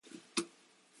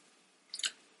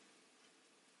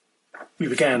We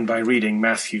began by reading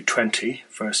Matthew 20,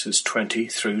 verses 20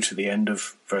 through to the end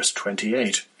of verse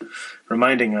 28,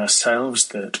 reminding ourselves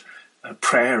that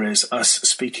prayer is us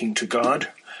speaking to God,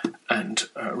 and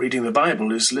reading the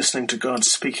Bible is listening to God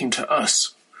speaking to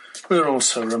us. We're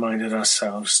also reminded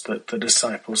ourselves that the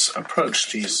disciples approached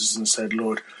Jesus and said,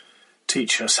 "Lord,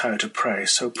 teach us how to pray."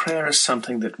 So prayer is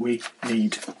something that we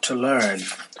need to learn.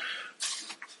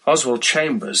 Oswald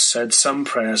Chambers said some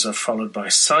prayers are followed by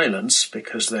silence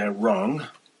because they're wrong,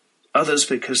 others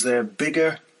because they're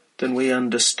bigger than we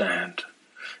understand.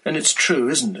 And it's true,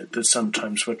 isn't it, that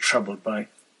sometimes we're troubled by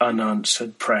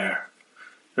unanswered prayer.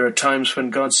 There are times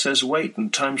when God says wait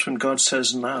and times when God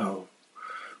says no.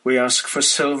 We ask for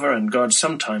silver and God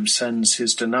sometimes sends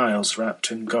his denials wrapped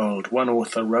in gold. One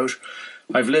author wrote,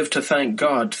 "I've lived to thank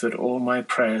God that all my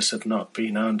prayers have not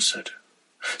been answered."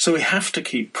 So we have to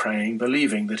keep praying,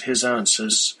 believing that his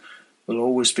answers will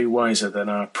always be wiser than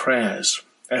our prayers.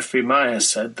 F.B. Meyer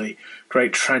said the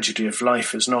great tragedy of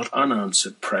life is not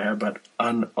unanswered prayer, but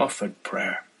unoffered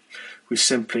prayer. We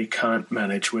simply can't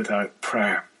manage without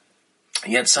prayer.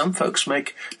 Yet some folks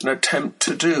make an attempt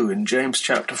to do. In James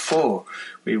chapter 4,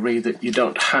 we read that you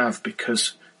don't have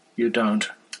because you don't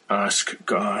ask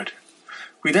God.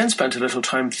 We then spent a little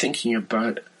time thinking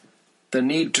about the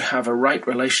need to have a right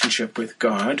relationship with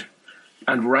God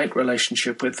and right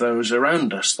relationship with those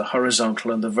around us, the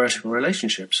horizontal and the vertical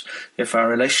relationships. If our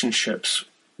relationships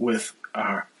with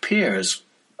our peers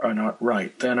are not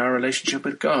right, then our relationship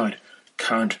with God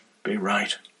can't be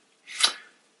right.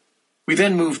 We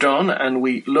then moved on and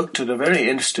we looked at a very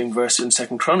interesting verse in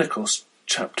 2 Chronicles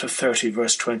chapter 30,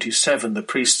 verse 27. The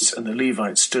priests and the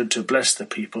Levites stood to bless the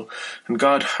people, and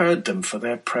God heard them, for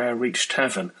their prayer reached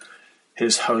heaven,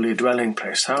 his holy dwelling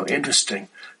place. How interesting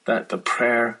that the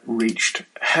prayer reached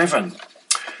heaven.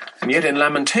 And yet in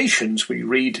Lamentations we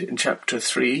read in chapter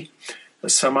 3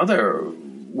 some other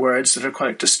words that are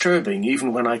quite disturbing.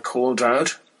 "Even when I called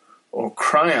out or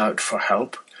cry out for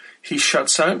help, he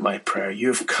shuts out my prayer. You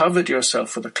have covered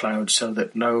yourself with a cloud so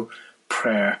that no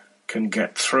prayer can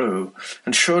get through."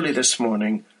 And surely this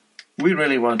morning we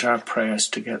really want our prayers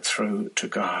to get through to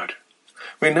God.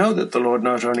 We know that the Lord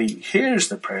not only hears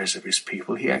the prayers of his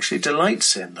people, he actually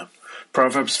delights in them.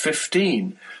 Proverbs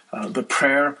 15, the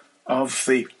prayer of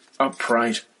the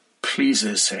upright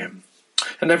pleases him.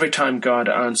 And every time God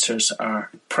answers our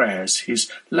prayers,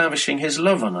 he's lavishing his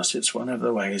love on us. It's one of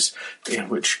the ways in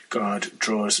which God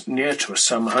draws near to us.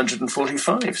 Psalm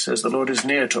 145 says, "The Lord is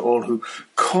near to all who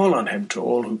call on him, to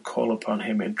all who call upon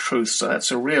him in truth." So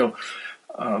that's a real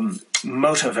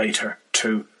motivator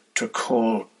to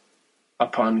call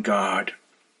upon God.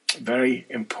 Very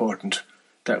important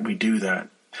that we do that.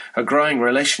 A growing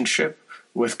relationship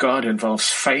with God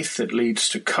involves faith that leads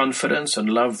to confidence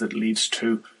and love that leads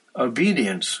to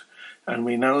obedience. And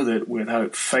we know that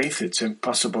without faith it's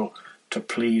impossible to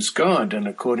please God. And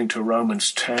according to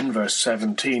Romans 10, verse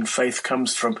 17, faith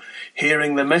comes from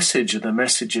hearing the message, and the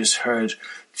message is heard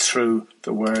through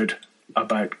the word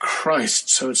about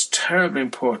Christ. So it's terribly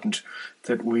important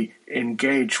that we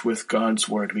engage with God's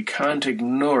word. We can't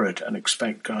ignore it and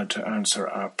expect God to answer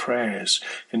our prayers.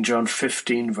 In John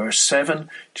 15, verse 7,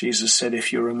 Jesus said,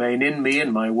 "If you remain in me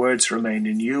and my words remain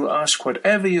in you, ask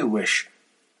whatever you wish,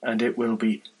 and it will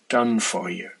be done for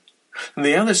you." And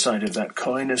the other side of that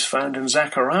coin is found in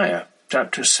Zechariah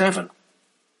chapter 7.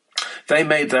 They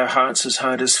made their hearts as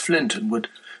hard as flint and would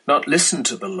not listen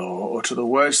to the law or to the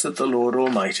words that the Lord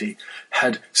Almighty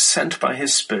had sent by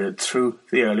his Spirit through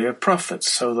the earlier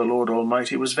prophets. So the Lord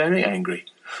Almighty was very angry.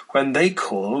 When I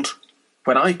called,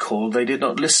 they did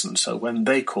not listen. So when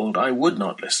they called, I would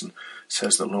not listen,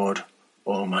 says the Lord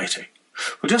Almighty.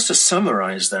 Well, just to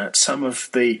summarize that, some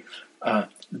of the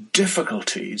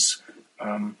difficulties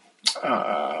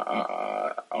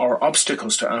or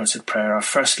obstacles to answered prayer are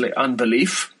firstly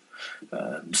unbelief,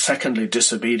 secondly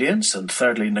disobedience, and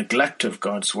thirdly neglect of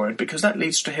God's word, because that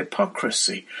leads to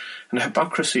hypocrisy. And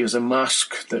hypocrisy is a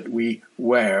mask that we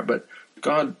wear, but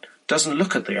God doesn't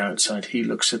look at the outside, he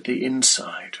looks at the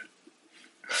inside.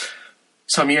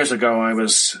 Some years ago I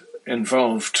was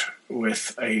involved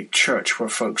with a church where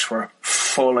folks were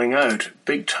falling out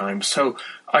big time, so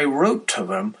I wrote to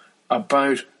them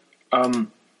about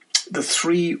the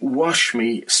 3 wash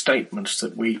me statements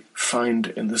that we find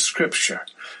in the scripture.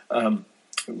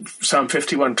 Psalm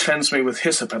 51, "Cleanse me with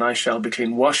hyssop and I shall be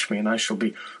clean. Wash me and I shall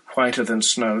be whiter than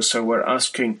snow." So we're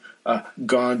asking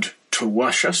God to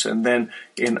wash us. And then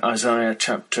in Isaiah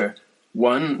chapter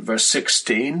 1, verse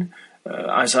 16,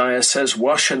 Isaiah says,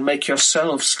 "Wash and make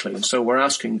yourselves clean." So we're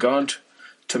asking God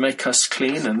to make us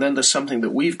clean. And then there's something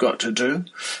that we've got to do.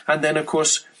 And then, of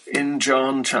course, in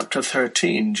John chapter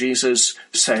 13, Jesus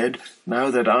said, "Now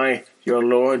that I, your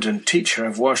Lord and teacher,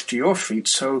 have washed your feet,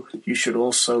 so you should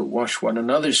also wash one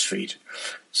another's feet."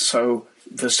 So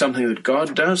there's something that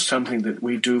God does, something that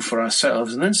we do for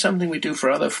ourselves, and then something we do for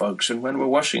other folks. And when we're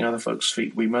washing other folks'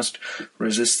 feet, we must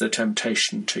resist the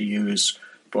temptation to use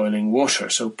boiling water.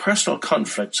 So personal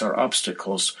conflicts are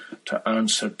obstacles to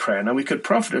answered prayer. Now, we could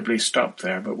profitably stop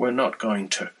there, but we're not going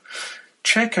to.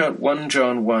 Check out 1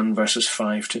 John 1, verses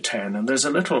 5 to 10, and there's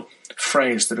a little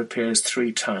phrase that appears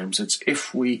 3 times. It's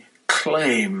 "if we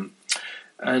claim."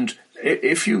 And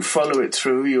if you follow it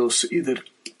through, you'll see that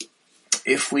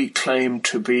if we claim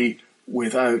to be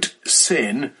without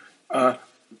sin,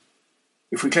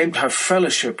 if we claim to have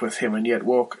fellowship with him and yet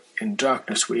walk in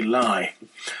darkness, we lie.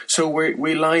 So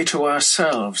we lie to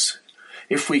ourselves.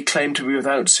 If we claim to be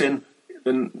without sin,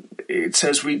 then it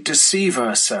says we deceive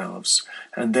ourselves.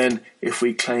 And then if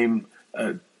we claim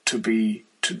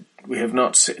we have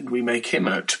not sinned, we make him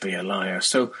out to be a liar.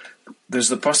 So there's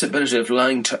the possibility of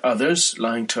lying to others,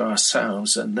 lying to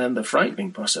ourselves, and then the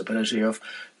frightening possibility of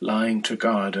lying to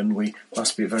God, and we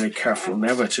must be very careful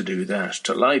never to do that.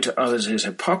 To lie to others is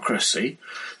hypocrisy,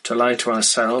 to lie to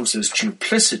ourselves is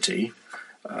duplicity,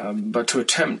 but to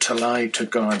attempt to lie to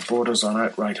God borders on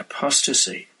outright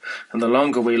apostasy. And the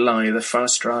longer we lie, the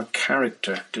faster our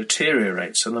character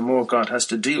deteriorates, and the more God has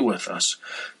to deal with us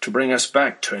to bring us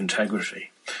back to integrity.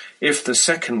 If the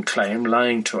second claim,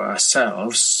 lying to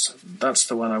ourselves, that's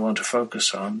the one I want to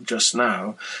focus on just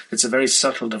now, it's a very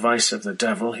subtle device of the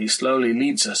devil. He slowly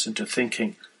leads us into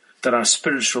thinking that our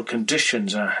spiritual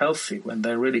conditions are healthy when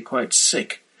they're really quite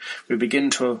sick. We begin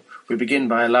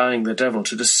by allowing the devil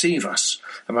to deceive us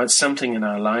about something in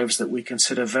our lives that we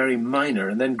consider very minor,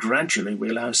 and then gradually we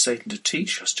allow Satan to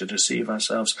teach us to deceive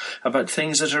ourselves about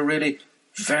things that are really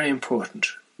very important.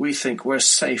 We think we're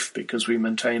safe because we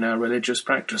maintain our religious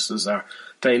practices, our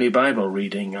daily Bible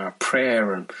reading, our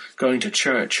prayer, and going to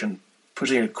church and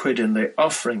putting a quid in the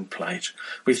offering plate.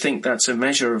 We think that's a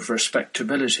measure of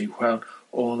respectability, while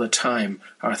all the time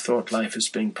our thought life is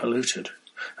being polluted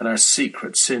and our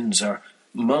secret sins are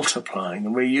multiplying,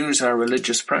 and we use our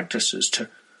religious practices to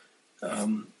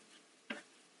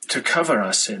cover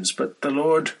our sins. But the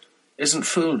Lord isn't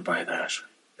fooled by that.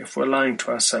 If we're lying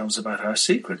to ourselves about our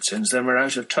secret sins, then we're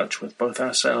out of touch with both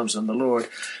ourselves and the Lord,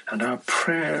 and our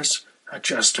prayers are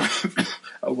just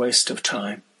a waste of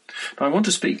time. Now, I want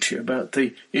to speak to you about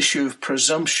the issue of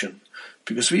presumption,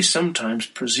 because we sometimes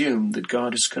presume that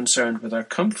God is concerned with our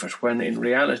comfort, when in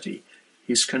reality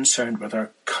he's concerned with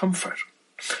our comfort.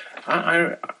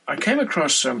 I came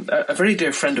across a very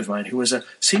dear friend of mine who was a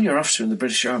senior officer in the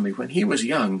British Army. When he was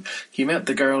young, he met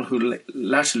the girl who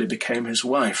latterly became his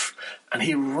wife, and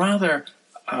he was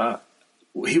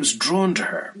drawn to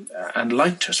her and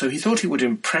liked her, so he thought he would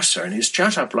impress her, and his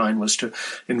chat-up line was to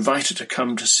invite her to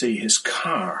come to see his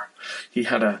car. He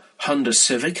had a Honda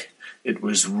Civic. It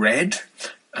was red,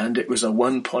 and it was a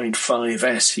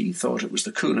 1.5S. He thought it was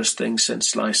the coolest thing since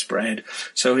sliced bread.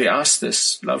 So he asked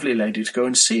this lovely lady to go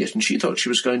and see it, and she thought she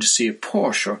was going to see a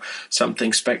Porsche or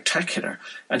something spectacular,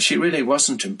 and she really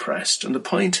wasn't impressed. And the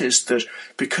point is that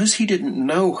because he didn't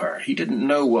know her, he didn't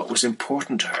know what was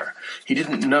important to her, he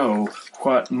didn't know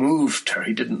what moved her,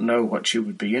 he didn't know what she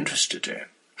would be interested in.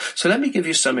 So let me give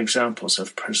you some examples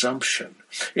of presumption.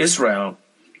 Israel,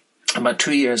 about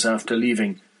 2 years after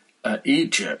leaving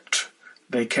Egypt,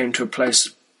 they came to a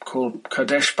place called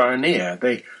Kadesh Barnea.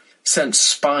 They sent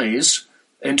spies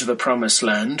into the Promised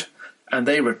Land, and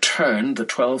they returned, the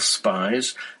 12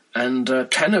 spies, and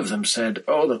 10 of them said,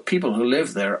 "Oh, the people who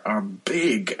live there are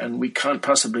big, and we can't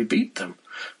possibly beat them."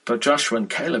 But Joshua and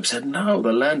Caleb said, "No,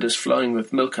 the land is flowing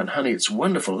with milk and honey. It's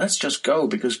wonderful. Let's just go,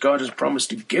 because God has promised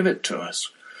to give it to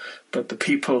us." But the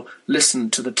people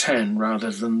listened to the 10 rather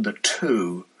than the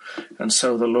 2, and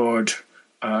so the Lord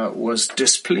was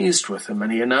displeased with them,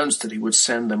 and he announced that he would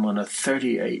send them on a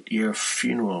 38-year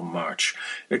funeral march,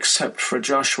 except for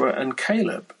Joshua and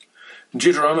Caleb. In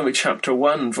Deuteronomy chapter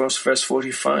 1, verse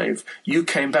 45, "You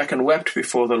came back and wept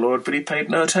before the Lord, but he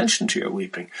paid no attention to your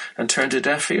weeping and turned a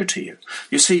deaf ear to you."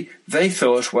 You see, they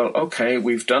thought, well, okay,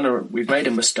 we've made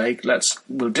a mistake,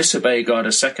 we'll disobey God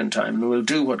a second time, and we'll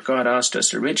do what God asked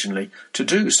us originally to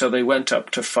do. So they went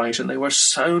up to fight, and they were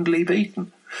soundly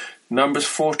beaten. Numbers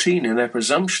 14, in their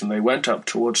presumption, they went up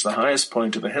towards the highest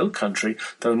point of a hill country,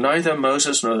 though neither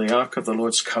Moses nor the Ark of the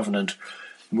Lord's covenant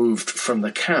moved from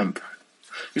the camp.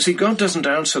 You see, God doesn't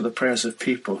answer the prayers of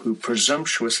people who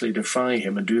presumptuously defy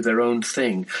him and do their own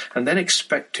thing, and then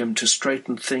expect him to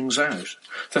straighten things out.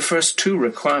 The first 2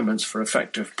 requirements for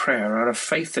effective prayer are a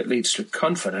faith that leads to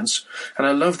confidence and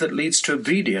a love that leads to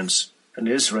obedience, and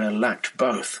Israel lacked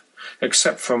both.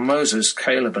 Except for Moses,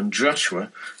 Caleb, and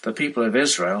Joshua, the people of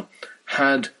Israel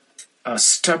had a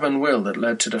stubborn will that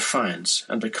led to defiance,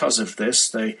 and because of this,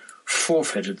 they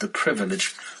forfeited the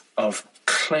privilege of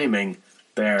claiming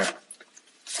their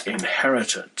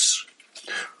inheritance.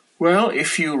 Well,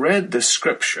 if you read the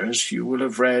scriptures, you will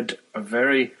have read a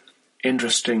very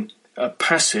interesting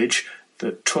passage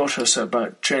that taught us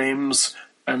about James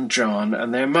and John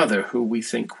and their mother, who we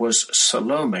think was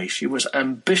Salome. She was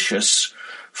ambitious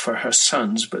for her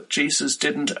sons, but Jesus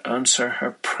didn't answer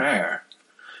her prayer.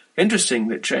 Interesting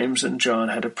that James and John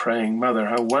had a praying mother.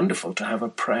 How wonderful to have a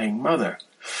praying mother.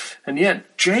 And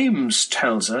yet James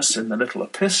tells us in the little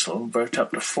epistle, verse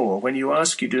chapter 4, when you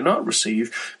ask, you do not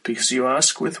receive, because you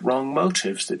ask with wrong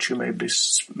motives, that you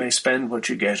may spend what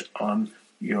you get on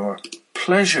your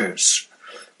pleasures.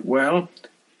 Well,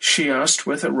 she asked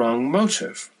with a wrong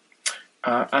motive.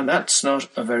 And that's not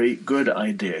a very good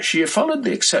idea. She followed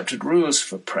the accepted rules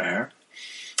for prayer,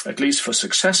 at least for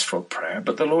successful prayer,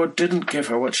 but the Lord didn't give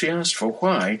her what she asked for.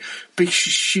 Why? Because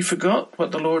she forgot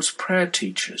what the Lord's Prayer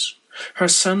teaches. Her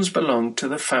sons belonged to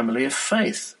the family of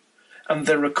faith, and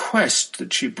the request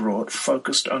that she brought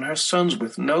focused on her sons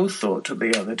with no thought to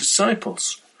the other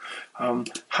disciples.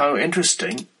 How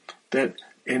interesting that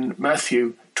in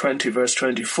Matthew 20, verse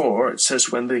 24, it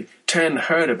says, when the 10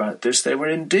 heard about this, they were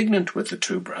indignant with the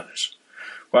two brothers.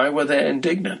 Why were they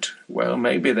indignant? Well,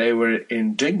 maybe they were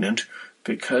indignant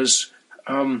because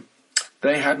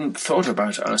they hadn't thought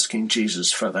about asking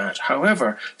Jesus for that.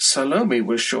 However, Salome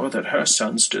was sure that her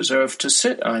sons deserved to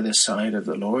sit either side of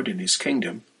the Lord in his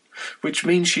kingdom, which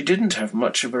means she didn't have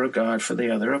much of a regard for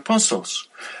the other apostles.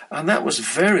 And that was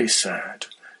very sad.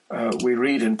 We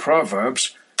read in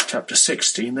Proverbs chapter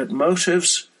 16 that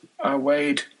motives are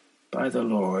weighed by the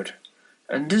Lord.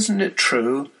 And isn't it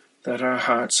true that our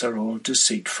hearts are all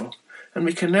deceitful, and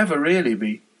we can never really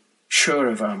be sure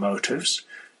of our motives?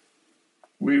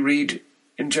 We read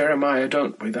in Jeremiah,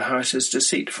 don't we? The heart is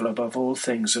deceitful above all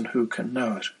things, and who can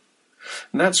know it?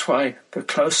 And that's why the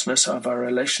closeness of our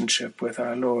relationship with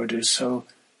our Lord is so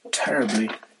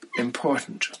terribly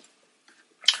important.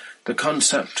 The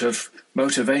concept of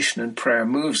motivation in prayer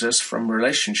moves us from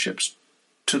relationships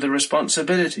to the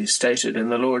responsibilities stated in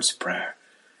the Lord's Prayer.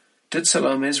 Did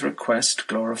Salome's request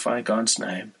glorify God's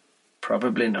name?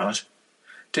 Probably not.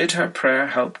 Did her prayer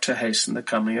help to hasten the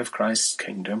coming of Christ's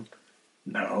kingdom?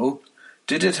 No.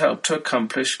 Did it help to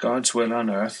accomplish God's will on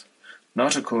earth?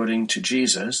 Not according to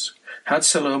Jesus. Had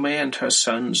Salome and her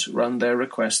sons run their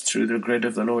request through the grid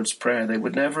of the Lord's Prayer, they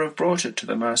would never have brought it to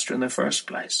the Master in the first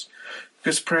place.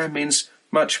 Because prayer means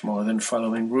much more than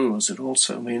following rules. It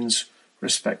also means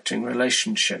respecting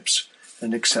relationships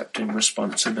and accepting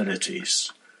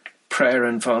responsibilities. Prayer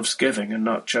involves giving and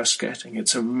not just getting.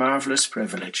 It's a marvelous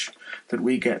privilege that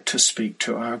we get to speak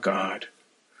to our God.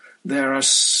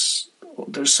 There's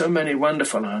so many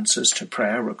wonderful answers to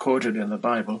prayer recorded in the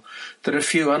Bible that a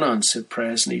few unanswered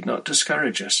prayers need not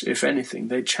discourage us. If anything,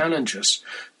 they challenge us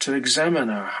to examine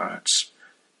our hearts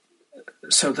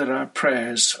so that our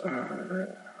prayers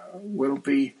will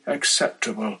be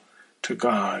acceptable to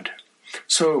God.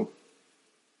 So,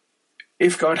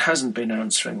 if God hasn't been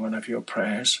answering one of your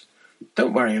prayers,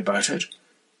 don't worry about it.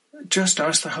 Just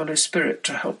ask the Holy Spirit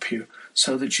to help you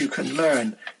so that you can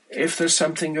learn if there's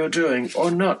something you're doing or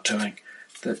not doing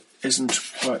that isn't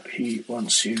what he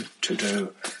wants you to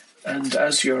do. And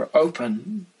as you're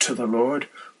open to the Lord,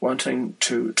 wanting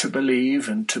to believe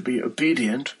and to be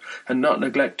obedient and not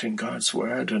neglecting God's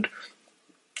word and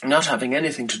not having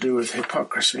anything to do with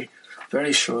hypocrisy,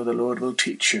 very sure the Lord will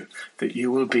teach you that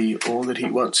you will be all that he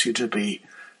wants you to be.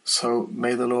 So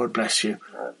may the Lord bless you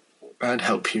and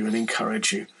help you and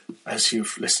encourage you as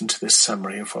you've listened to this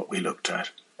summary of what we looked at.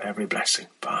 Every blessing.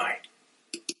 Bye.